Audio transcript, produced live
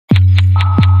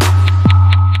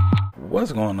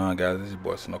What's going on, guys? This is your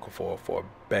boy Snuckle404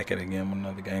 back at it again with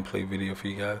another gameplay video for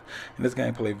you guys. In this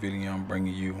gameplay video, I'm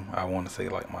bringing you, I want to say,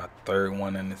 like my third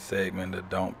one in the segment of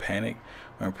Don't Panic,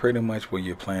 and pretty much where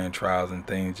you're playing trials and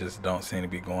things just don't seem to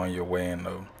be going your way in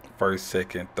the first,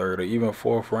 second, third, or even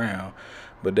fourth round.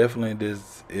 But definitely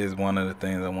this is one of the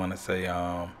things I want to say,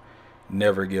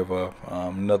 never give up.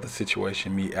 Another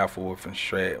situation, me, Alpha Wolf, and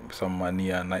Strat, some of my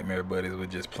Neon Nightmare buddies were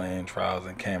just playing trials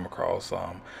and came across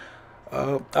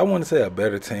I want to say a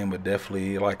better team, but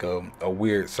definitely like a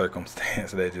weird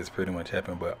circumstance that just pretty much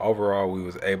happened. But overall, we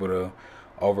was able to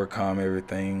overcome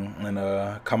everything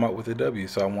and come out with a W.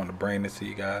 So I want to bring this to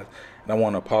you guys, and I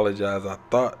want to apologize. I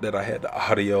thought that I had the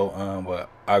audio on, but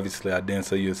obviously I didn't.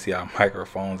 So you'll see our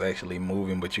microphones actually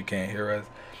moving, but you can't hear us.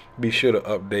 Be sure to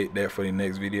update that for the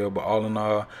next video. But all in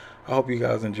all, I hope you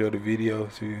guys enjoyed the video.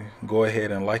 So go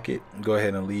ahead and like it. Go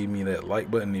ahead and leave me that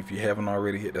like button. If you haven't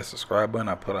already, hit that subscribe button.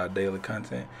 I put out daily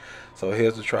content. So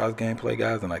here's the Trials gameplay,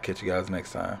 guys, and I'll catch you guys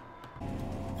next time.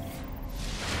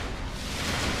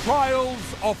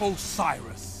 Trials of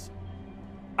Osiris.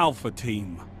 Alpha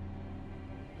Team.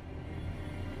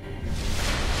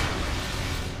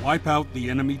 Wipe out the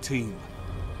enemy team.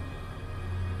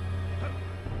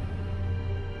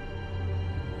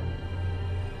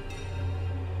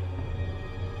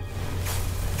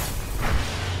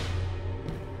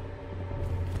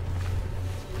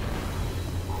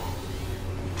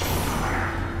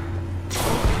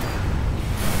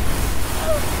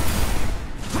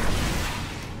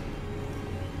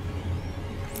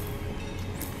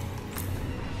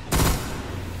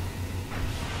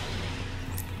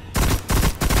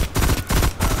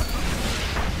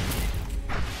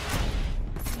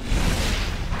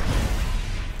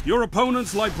 Your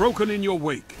opponents lie broken in your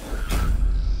wake.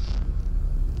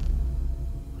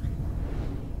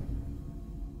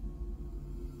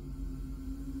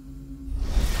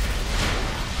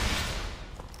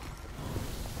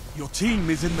 Your team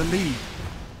is in the lead.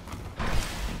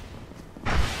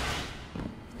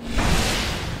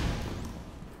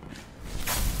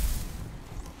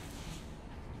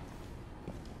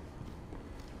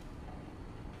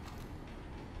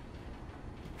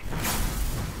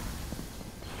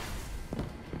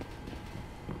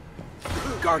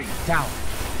 Guardian down.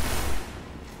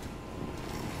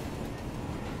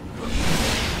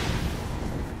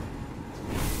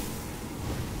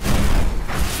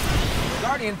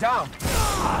 Guardian down.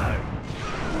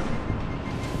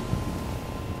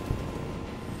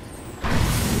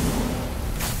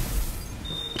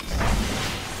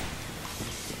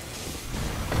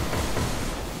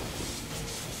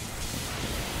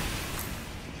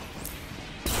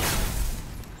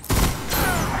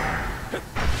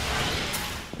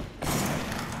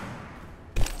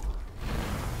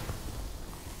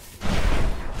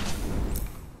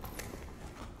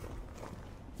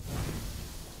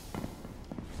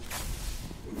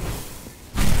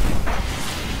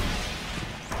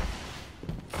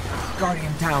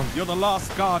 Guardian down. You're the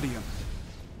last Guardian.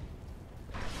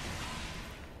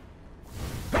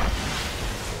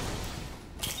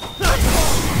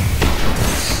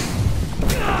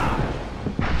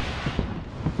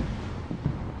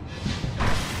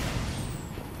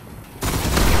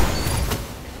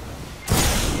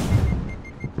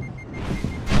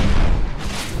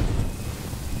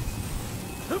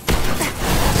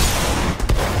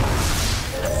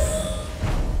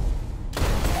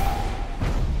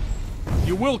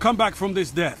 You will come back from this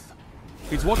death.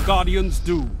 It's what Guardians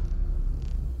do.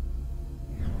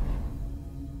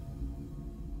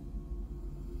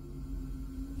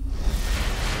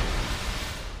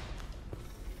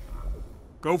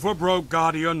 Go for broke,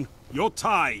 Guardian. You're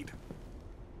tied.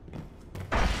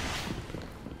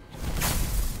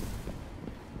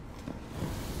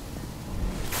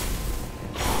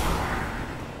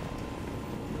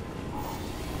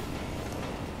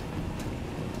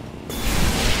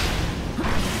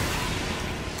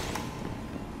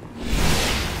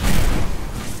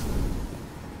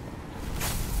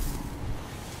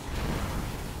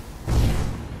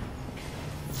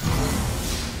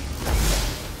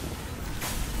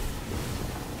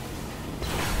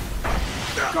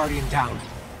 Guardian down.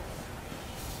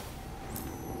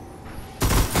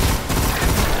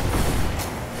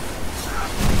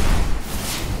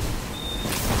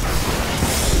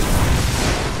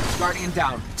 Guardian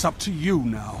down. It's up to you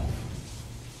now.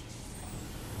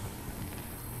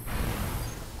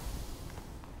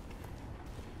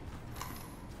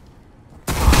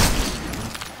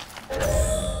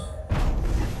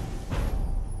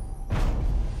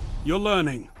 You're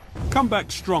learning. Come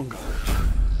back stronger.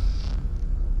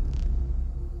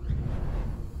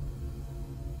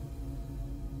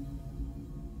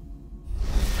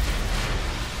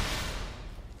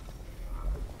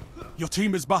 Your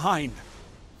team is behind.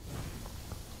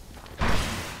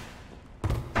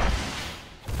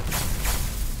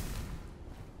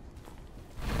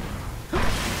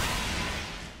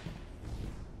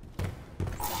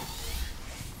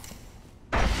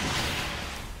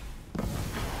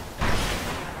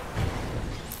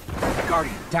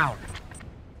 Guardian down.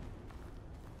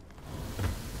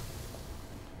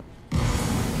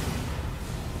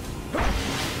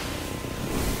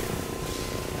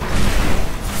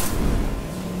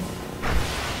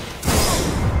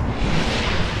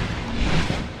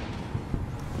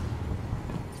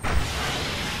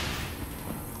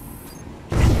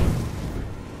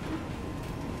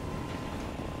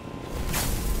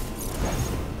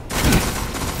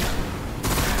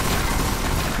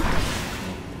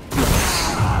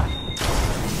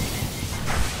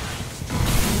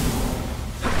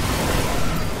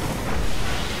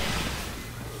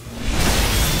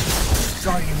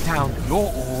 Guardian down. You're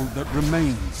all that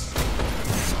remains.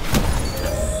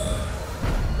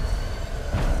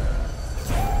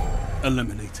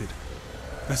 Eliminated.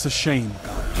 That's a shame,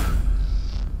 Guardian.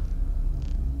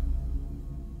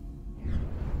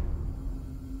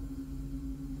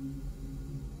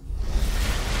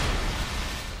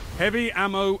 Heavy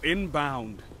ammo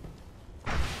inbound.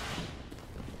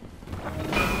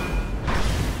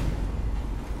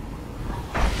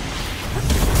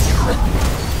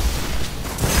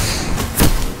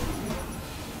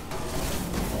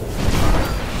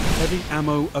 Heavy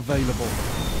ammo available.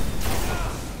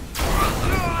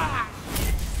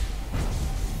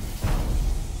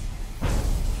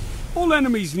 All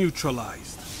enemies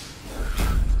neutralized.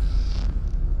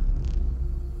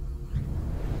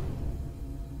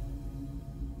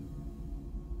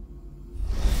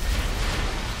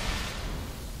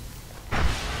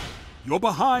 You're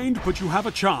behind, but you have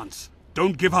a chance.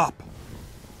 Don't give up.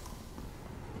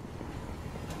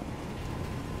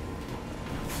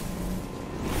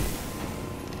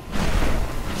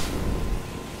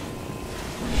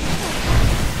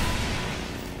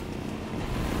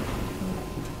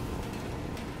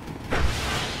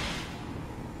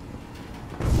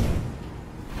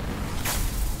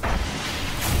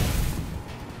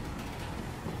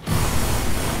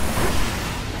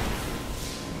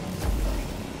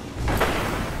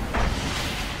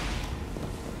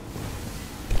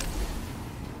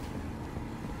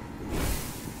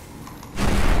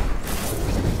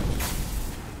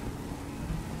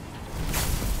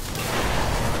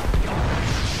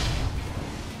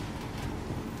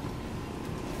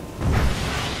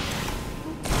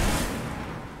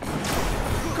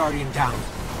 Guardian down.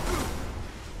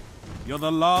 You're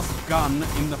the last gun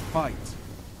in the fight.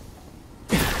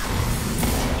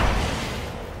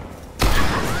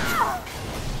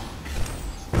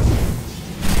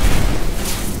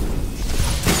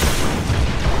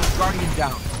 Guardian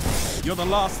down. You're the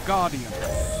last Guardian.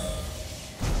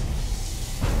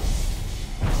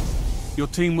 Your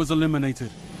team was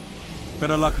eliminated.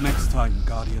 Better luck next time,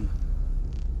 Guardian.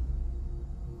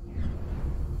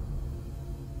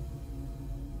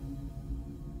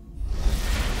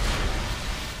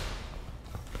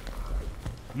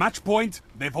 Match point,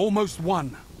 they've almost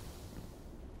won.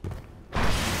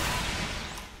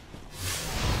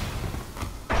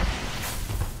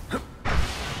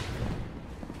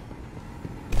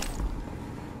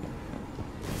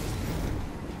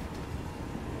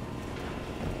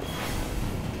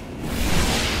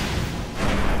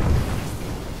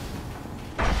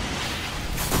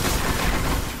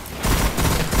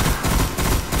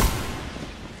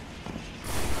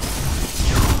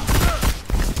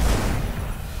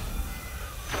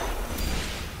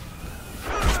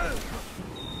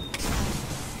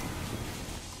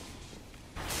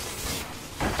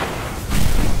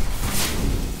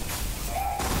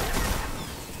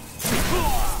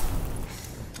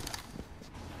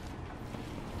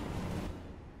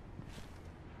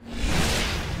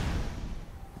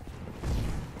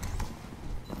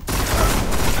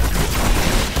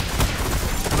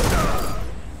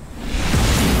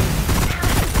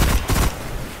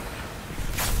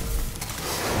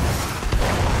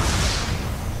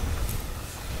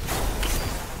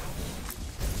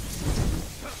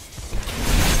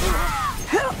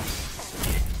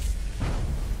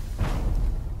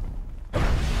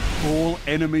 All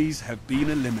enemies have been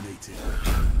eliminated.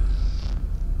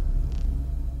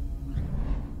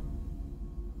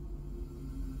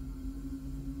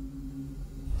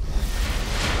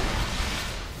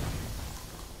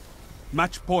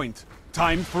 Match point.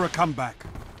 Time for a comeback.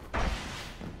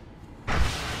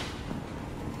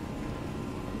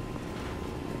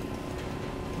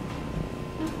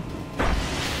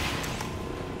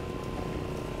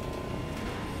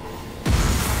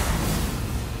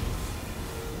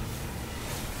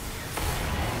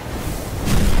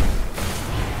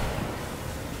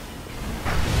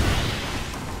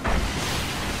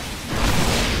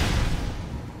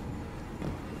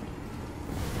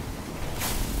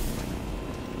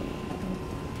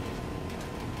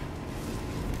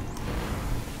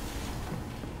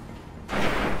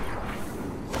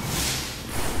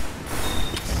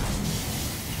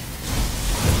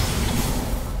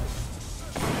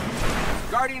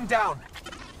 Guardian down.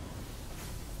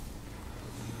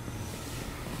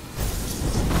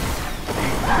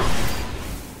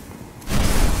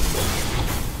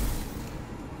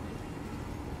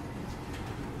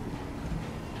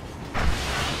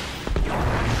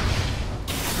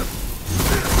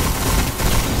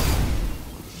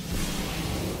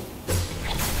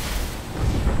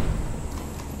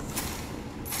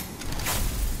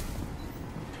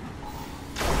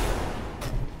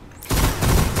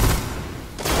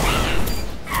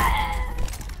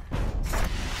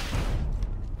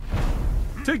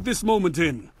 Take this moment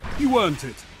in. You earned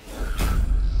it.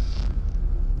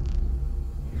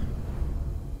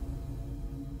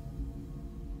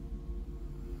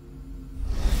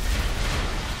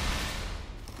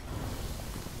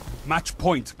 Match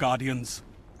point, Guardians.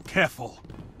 Careful.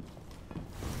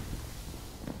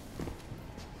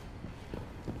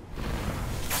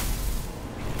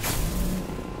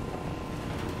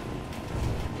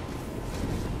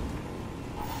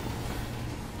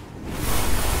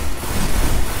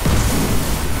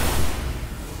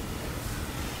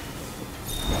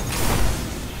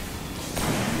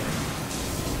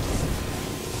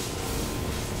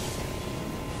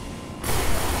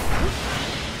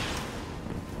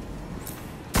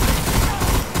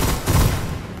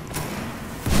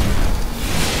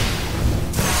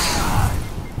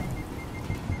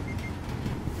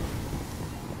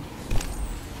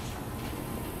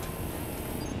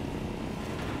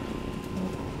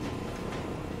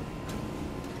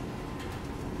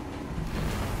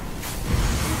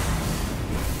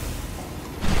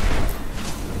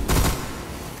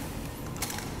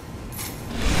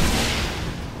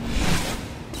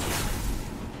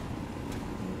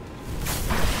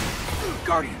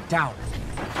 Guardian down.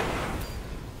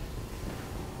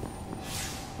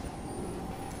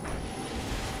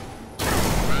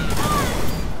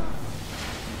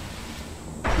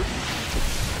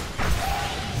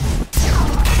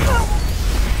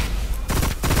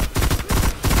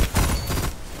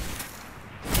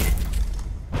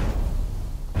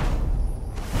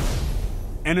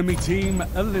 Enemy team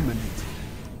eliminated.